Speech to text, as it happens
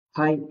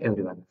Hi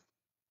everyone.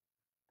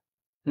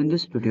 In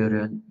this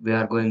tutorial, we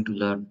are going to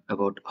learn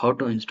about how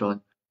to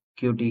install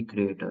Qt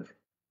Creator.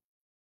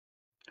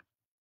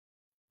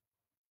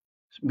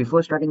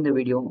 Before starting the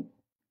video,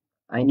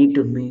 I need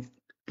to make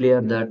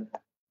clear that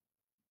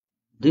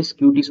this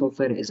Qt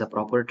software is a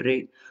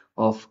proprietary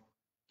of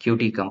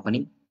Qt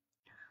company.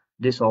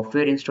 This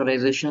software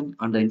installation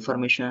and the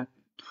information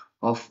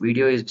of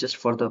video is just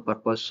for the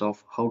purpose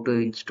of how to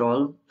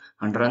install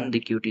and run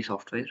the Qt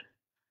software.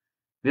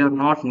 We have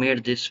not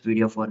made this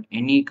video for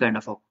any kind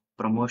of a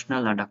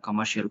promotional and a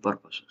commercial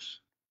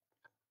purposes.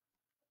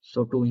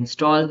 So to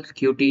install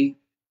Qt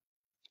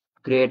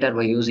Creator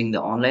by using the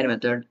online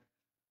method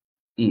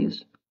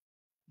is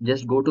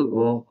just go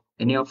to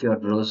any of your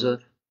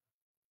browser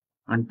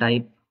and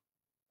type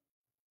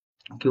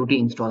Qt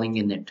installing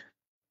in it.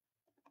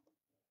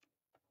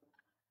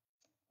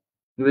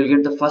 You will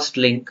get the first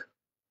link,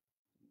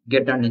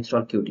 get and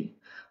install Qt.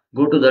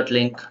 Go to that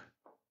link.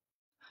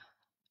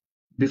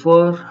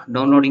 Before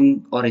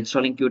downloading or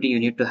installing Qt, you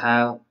need to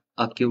have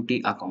a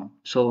Qt account.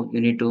 So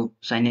you need to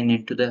sign in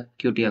into the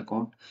Qt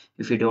account.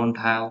 If you don't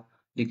have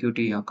the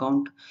Qt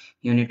account,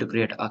 you need to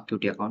create a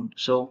Qt account.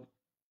 So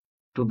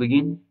to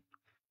begin,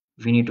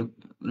 we need to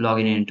log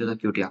in into the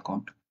Qt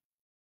account.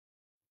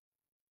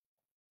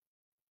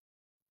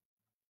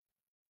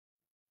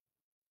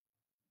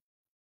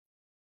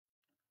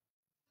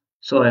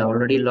 So I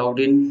already logged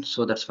in,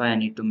 so that's why I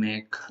need to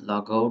make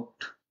logout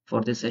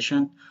for this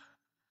session.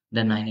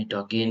 Then I need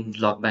to again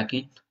log back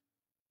in.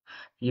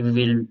 You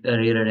will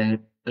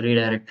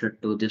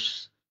redirected to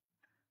this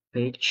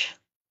page.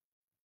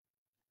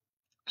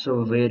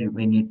 So where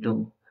we need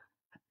to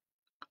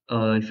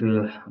if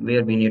you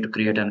where we need to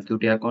create an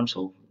Qt account.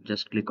 So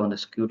just click on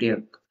this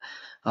Qt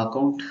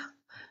account,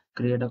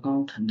 create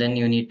account. Then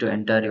you need to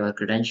enter your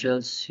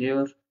credentials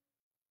here.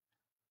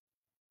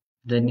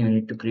 Then you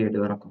need to create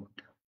your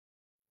account.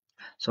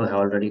 So I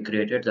already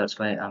created. That's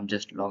why I'm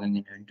just logging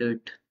in into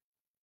it.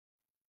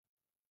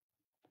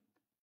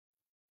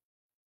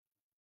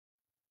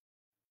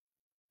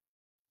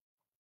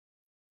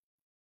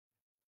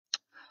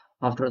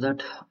 After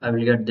that, I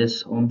will get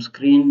this home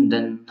screen.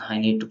 Then I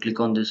need to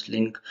click on this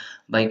link,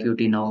 buy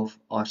Qt now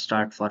or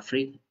start for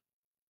free.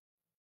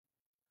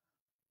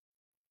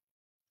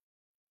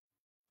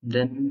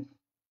 Then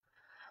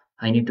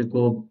I need to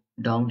go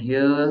down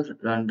here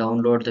and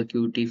download the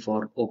Qt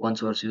for open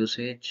source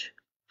usage.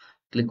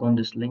 Click on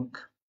this link.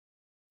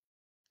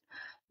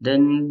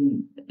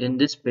 Then in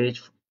this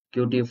page,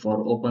 Qt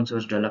for open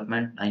source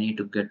development, I need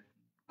to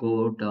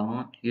go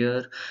down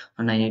here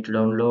and I need to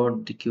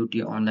download the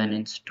Qt online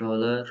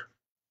installer.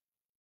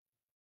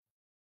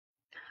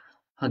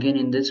 Again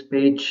in this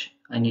page,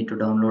 I need to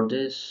download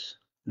this,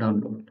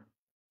 download.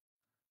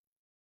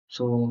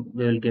 So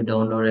they will get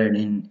downloaded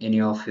in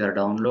any of your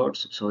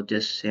downloads. So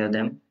just save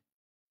them,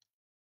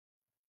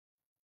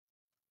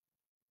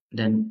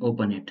 then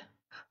open it.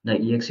 The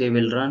exe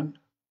will run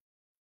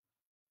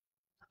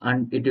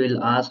and it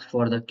will ask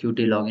for the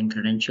Qt login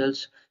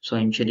credentials. So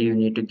initially you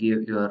need to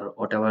give your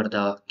whatever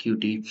the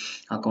Qt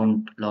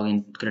account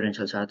login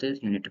credentials are there.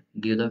 You need to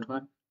give that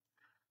one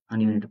and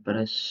you need to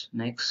press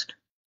next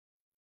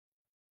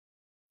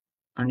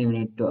and you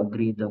need to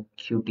agree the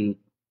Qt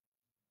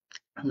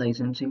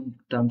licensing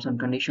terms and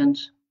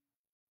conditions.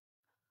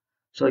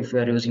 So if you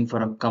are using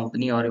for a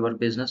company or your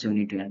business, you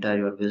need to enter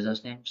your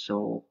business name.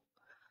 So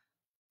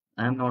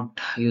I'm not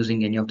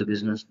using any of the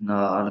business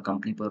or the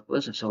company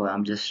purpose, so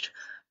I'm just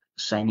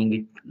signing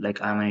it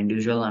like I'm an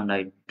individual and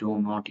I do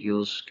not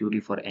use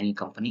Qt for any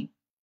company.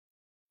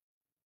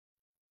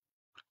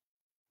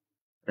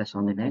 Press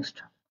on the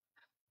next.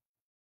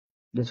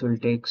 This will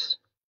takes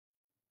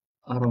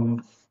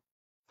around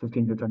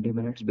 15 to 20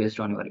 minutes based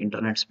on your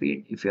internet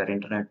speed. If your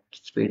internet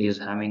speed is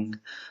having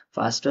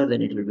faster,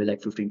 then it will be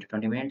like 15 to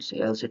 20 minutes.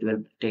 Else it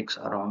will takes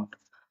around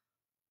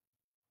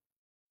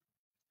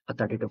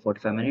 30 to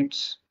 45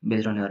 minutes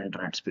based on your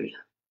internet speed.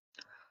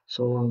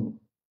 So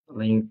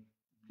when you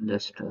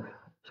just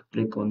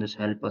click on this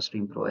help us to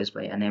improvise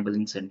by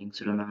enabling sending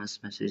pseudonymous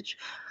message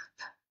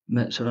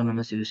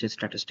pseudonymous usage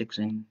statistics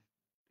in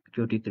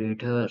Qt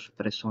Creator,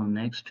 press on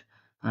next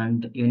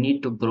and you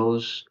need to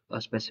browse a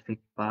specific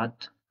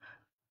path.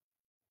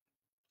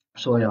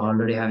 So I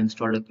already have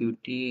installed a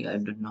Qt. I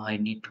don't know I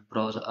need to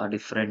browse a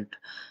different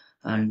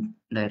and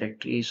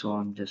directory, so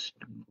I'm just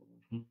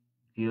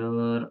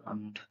here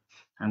and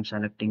I'm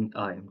selecting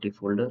a empty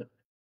folder.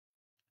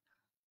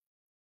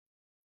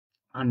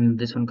 And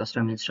this one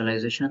custom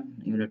installation,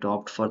 you need to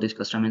opt for this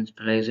custom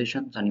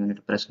installation and you need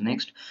to press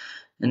next.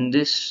 In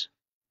this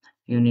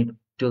you need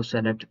to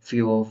select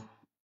few of,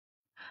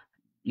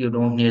 you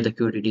don't need the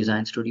Qt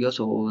Design Studio,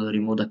 so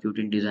remove the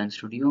Qt Design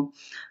Studio.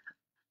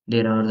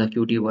 There are the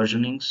Qt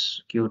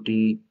versionings,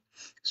 Qt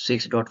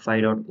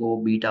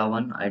 6.5.0 beta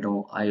 1.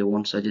 I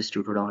won't suggest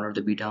you to download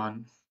the beta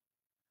one.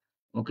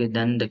 Okay,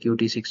 then the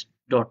Qt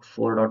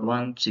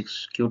 6.4.1,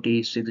 6 Qt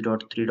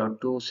 6.3.2,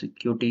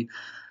 Qt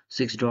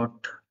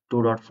 6.2.4,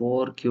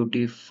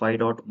 Qt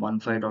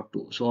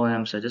 5.15.2. So I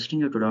am suggesting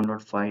you to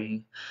download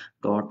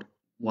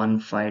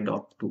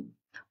 5.15.2.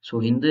 So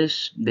in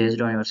this,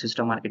 based on your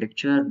system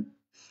architecture,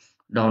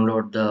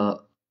 download the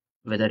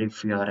whether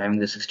if you are having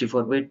the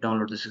 64-bit,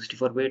 download the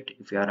 64-bit.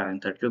 If you are having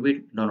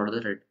 32-bit, download the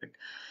 32-bit.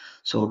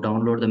 So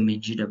download the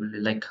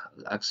MinGW, like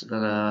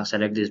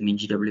select this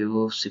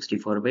MinGW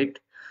 64-bit.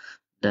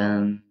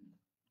 Then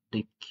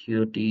the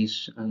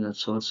Qt's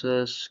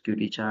sources,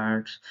 Qt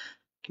charts,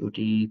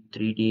 Qt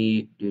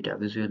 3D, data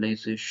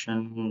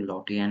visualization,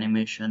 Lottie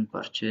animation,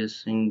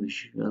 purchasing,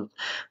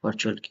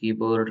 virtual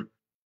keyboard,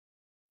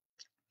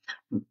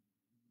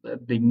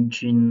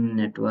 Engine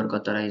network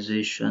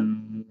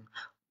authorization,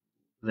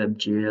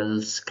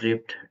 WebGL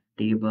script,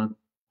 debug,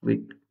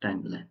 quick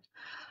timeline.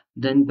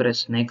 Then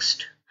press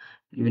next.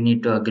 You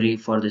need to agree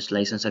for this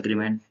license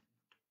agreement.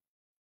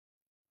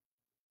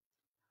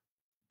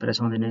 Press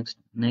on the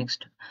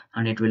next,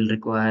 and it will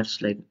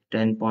requires like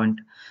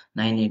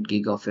 10.98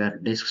 gig of your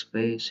disk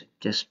space.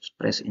 Just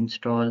press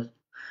install.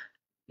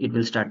 It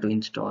will start to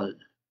install.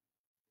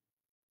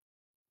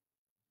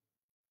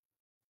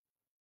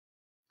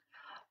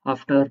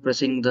 After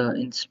pressing the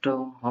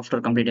install, after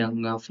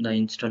completing of the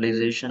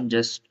installation,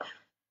 just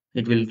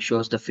it will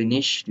shows the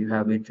finish. You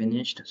have been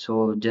finished.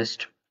 So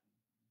just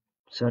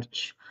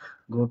search,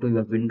 go to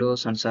your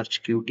Windows and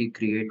search Qt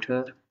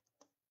Creator.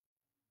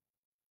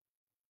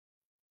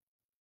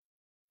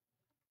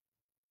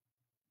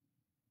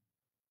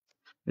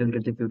 You'll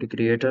get the Qt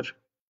Creator.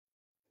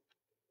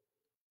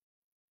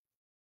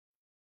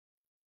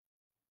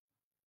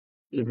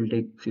 It will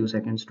take few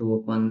seconds to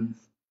open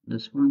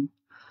this one.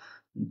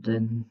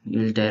 Then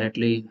you'll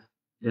directly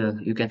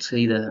you can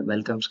see the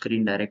welcome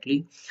screen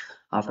directly.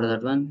 After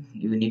that one,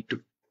 you need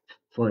to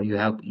for you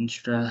have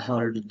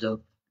installed the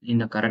in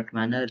the correct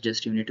manner.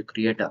 Just you need to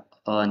create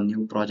a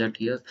new project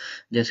here.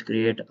 Just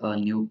create a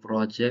new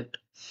project,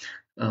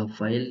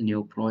 file,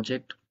 new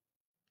project.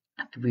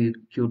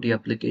 Qt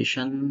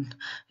application.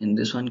 In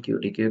this one,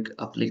 Qt Quick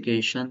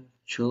application.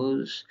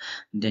 Choose,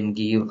 then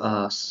give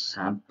a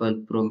sample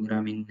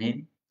programming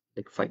name,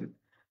 like file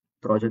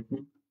project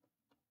name.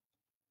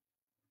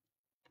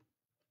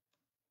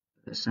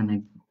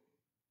 Select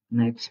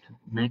next,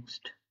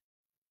 next,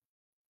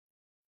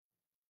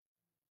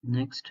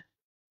 next,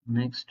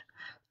 next,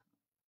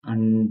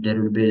 and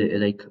there will be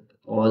like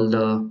all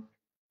the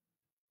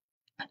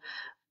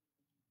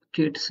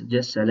kits.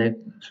 Just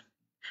select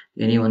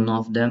any one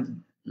of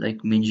them, like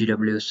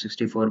MinGW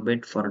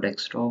 64-bit for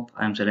desktop.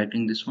 I'm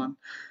selecting this one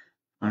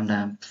and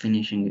I'm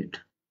finishing it.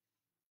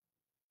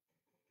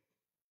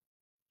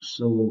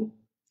 So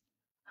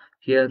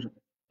here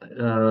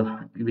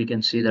we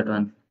can see that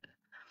one.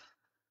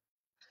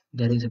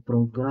 There is a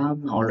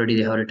program already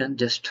they have written.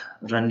 Just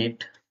run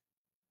it.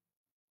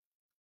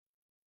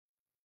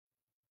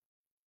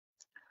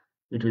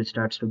 It will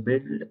start to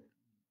build.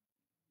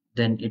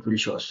 Then it will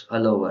show us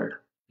hello world.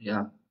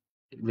 Yeah,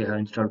 we have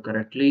installed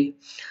correctly.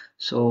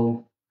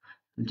 So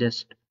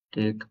just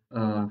take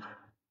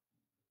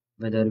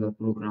whether your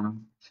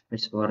program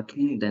is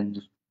working,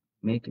 then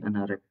make an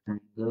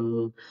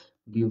rectangle,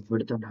 give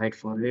width and height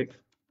for it,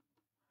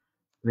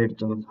 width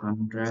of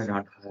 100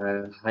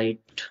 and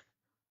height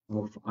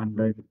of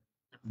 100,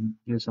 and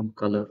give some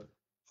color.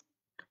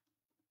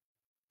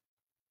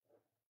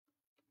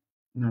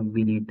 Now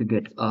we need to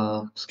get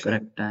a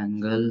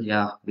rectangle.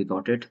 Yeah, we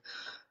got it.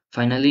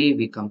 Finally,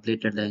 we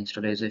completed the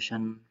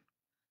installation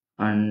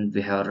and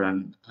we have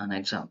run an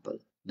example.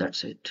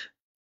 That's it.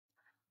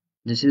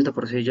 This is the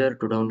procedure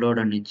to download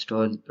and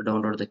install,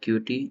 download the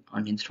Qt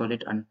and install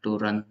it and to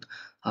run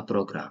a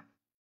program.